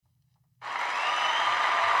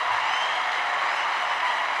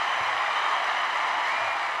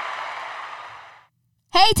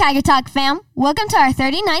Hey, Tiger Talk fam. Welcome to our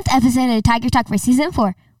 39th episode of Tiger Talk for Season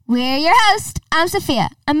 4. We're your hosts. I'm Sophia.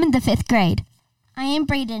 I'm in the 5th grade. I am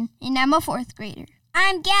Brayden, and I'm a 4th grader.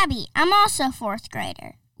 I'm Gabby. I'm also a 4th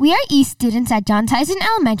grader. We are East students at John Tyson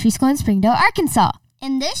Elementary School in Springdale, Arkansas.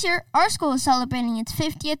 And this year, our school is celebrating its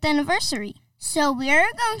 50th anniversary. So we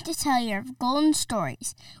are going to tell you of golden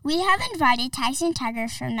stories. We have invited Tyson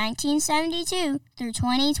Tigers from 1972 through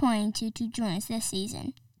 2022 to join us this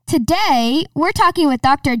season. Today, we're talking with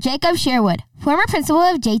Dr. Jacob Sherwood, former principal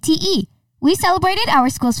of JTE. We celebrated our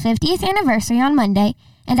school's 50th anniversary on Monday,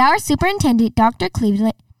 and our superintendent, Dr.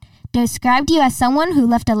 Cleveland, described you as someone who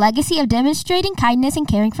left a legacy of demonstrating kindness and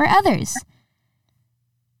caring for others.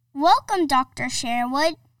 Welcome, Dr.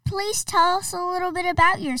 Sherwood. Please tell us a little bit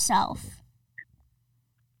about yourself.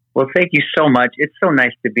 Well, thank you so much. It's so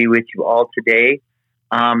nice to be with you all today.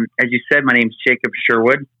 As you said, my name is Jacob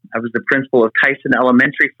Sherwood. I was the principal of Tyson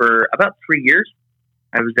Elementary for about 3 years.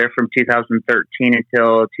 I was there from 2013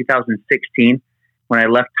 until 2016. When I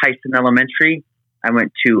left Tyson Elementary, I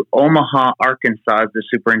went to Omaha, Arkansas as the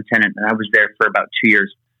superintendent, and I was there for about 2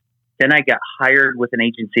 years. Then I got hired with an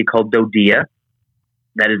agency called DODEA.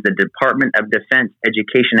 That is the Department of Defense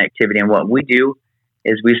Education Activity. And what we do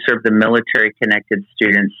is we serve the military-connected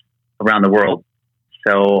students around the world.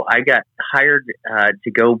 So I got hired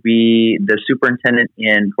to go be the superintendent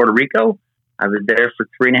in Puerto Rico. I was there for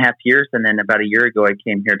 3.5 years, and then about a year ago, I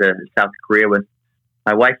came here to South Korea with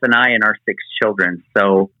my wife and I and our 6 children.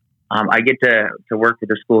 So I get to work with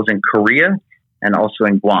the schools in Korea and also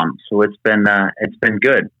in Guam. So it's been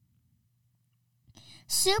good.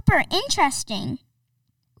 Super interesting.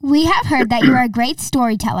 We have heard that you are a great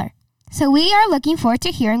storyteller. So we are looking forward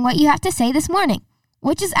to hearing what you have to say this morning,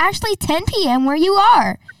 which is actually 10 p.m. where you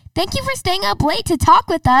are. Thank you for staying up late to talk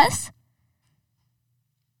with us.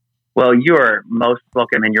 Well, you are most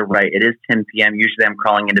welcome, and you're right. It is 10 p.m. Usually I'm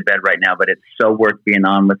crawling into bed right now, but it's so worth being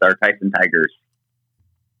on with our Tyson Tigers.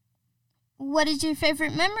 What is your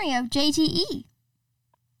favorite memory of JTE?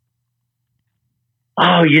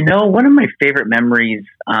 Oh, one of my favorite memories,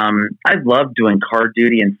 I love doing car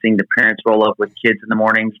duty and seeing the parents roll up with kids in the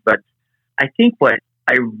mornings, but I think what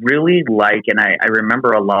I really like, and I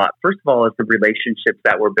remember a lot, first of all, is the relationships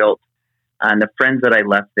that were built and the friends that I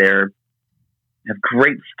left there. I have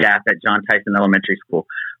great staff at John Tyson Elementary School,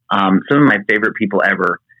 some of my favorite people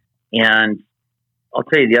ever. And I'll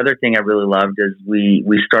tell you, the other thing I really loved is we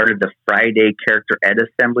started the Friday character ed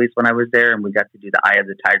assemblies when I was there, and we got to do the Eye of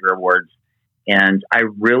the Tiger Awards. And I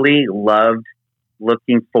really loved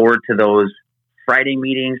looking forward to those Friday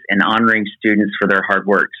meetings and honoring students for their hard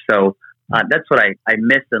work. So that's what I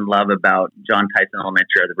miss and love about John Tyson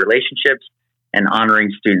Elementary, are the relationships and honoring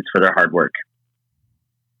students for their hard work.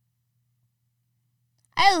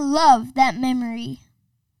 I love that memory.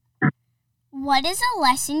 What is a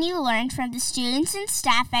lesson you learned from the students and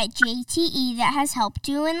staff at JTE that has helped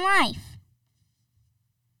you in life?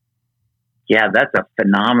 Yeah, that's a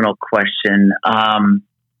phenomenal question.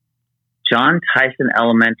 John Tyson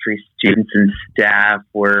Elementary students and staff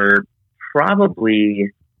were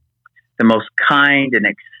probably the most kind and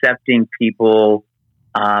accepting people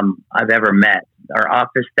I've ever met. Our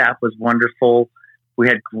office staff was wonderful. We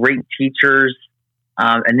had great teachers,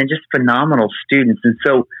 and then just phenomenal students. And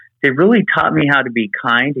so they really taught me how to be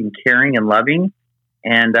kind and caring and loving.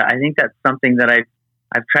 And I think that's something that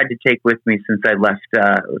I've tried to take with me since I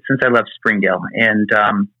left Springdale. And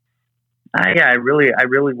I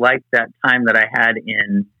really liked that time that I had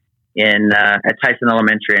at Tyson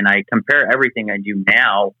Elementary, and I compare everything I do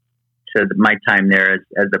now to my time there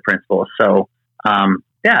as the principal. So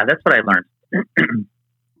that's what I learned.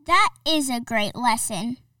 That is a great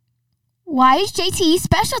lesson. Why is JTE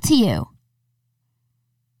special to you?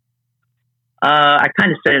 I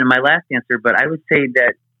kind of said it in my last answer, but I would say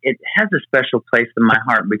that it has a special place in my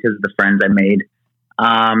heart because of the friends I made.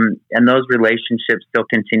 And those relationships still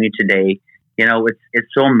continue today.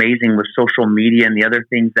 It's so amazing with social media and the other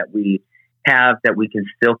things that we have, that we can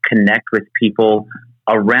still connect with people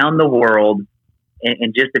around the world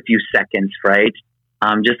in just a few seconds, right?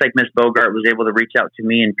 Just like Miss Boogaart was able to reach out to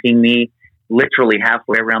me and ping me literally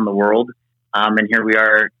halfway around the world. And here we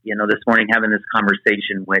are, this morning having this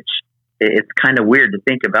conversation, which it's kind of weird to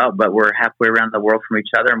think about, but we're halfway around the world from each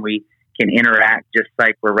other, and we can interact just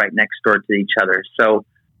like we're right next door to each other. So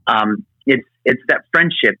it's that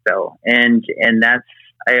friendship, though, and that's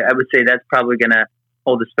I would say that's probably going to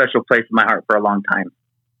hold a special place in my heart for a long time.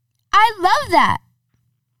 I love that.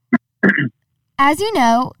 As you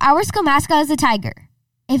know, our school mascot is a tiger.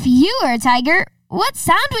 If you were a tiger, what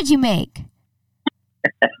sound would you make?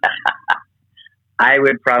 I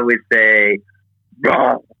would probably say,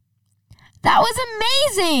 "Roar." That was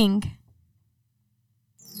amazing!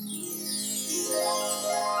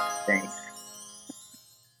 Thanks.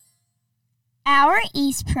 Our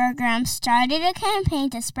East program started a campaign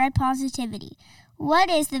to spread positivity. What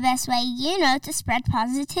is the best way you know to spread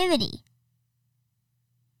positivity?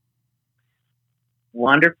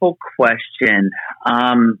 Wonderful question.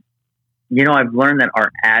 I've learned that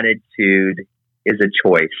our attitude is a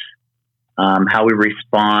choice. How we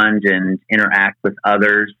respond and interact with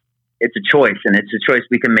others, it's a choice, and it's a choice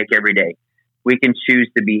we can make every day. We can choose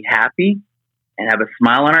to be happy and have a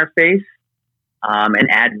smile on our face and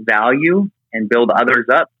add value and build others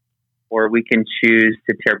up, or we can choose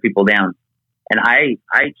to tear people down. And I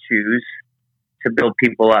choose to build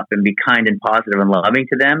people up and be kind and positive and loving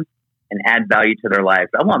to them and add value to their lives.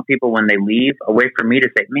 I want people, when they leave away from me, to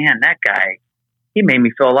say, man, that guy, he made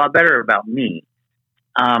me feel a lot better about me.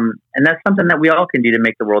 And that's something that we all can do to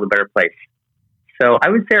make the world a better place. So I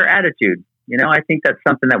would say our attitude. I think that's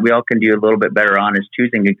something that we all can do a little bit better on, is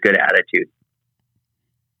choosing a good attitude.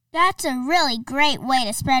 That's a really great way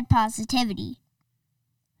to spread positivity.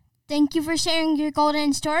 Thank you for sharing your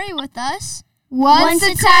golden story with us. Once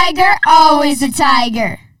a tiger, always a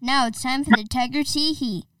tiger. Now it's time for the Tiger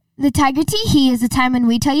Tee-Hee. The Tiger Tee-Hee is a time when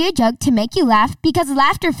we tell you a joke to make you laugh, because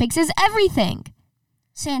laughter fixes everything.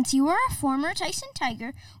 Since you are a former Tyson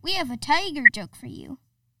Tiger, we have a tiger joke for you.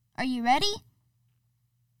 Are you ready?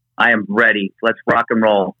 I am ready. Let's rock and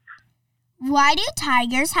roll. Why do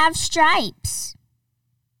tigers have stripes?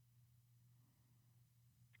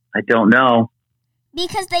 I don't know.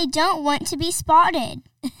 Because they don't want to be spotted.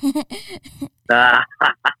 That's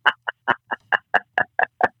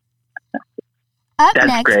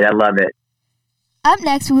great. I love it. Up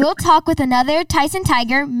next, we will talk with another Tyson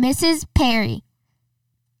Tiger, Mrs. Perry.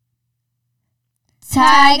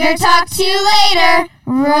 Tiger talk to you later.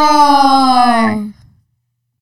 Roar!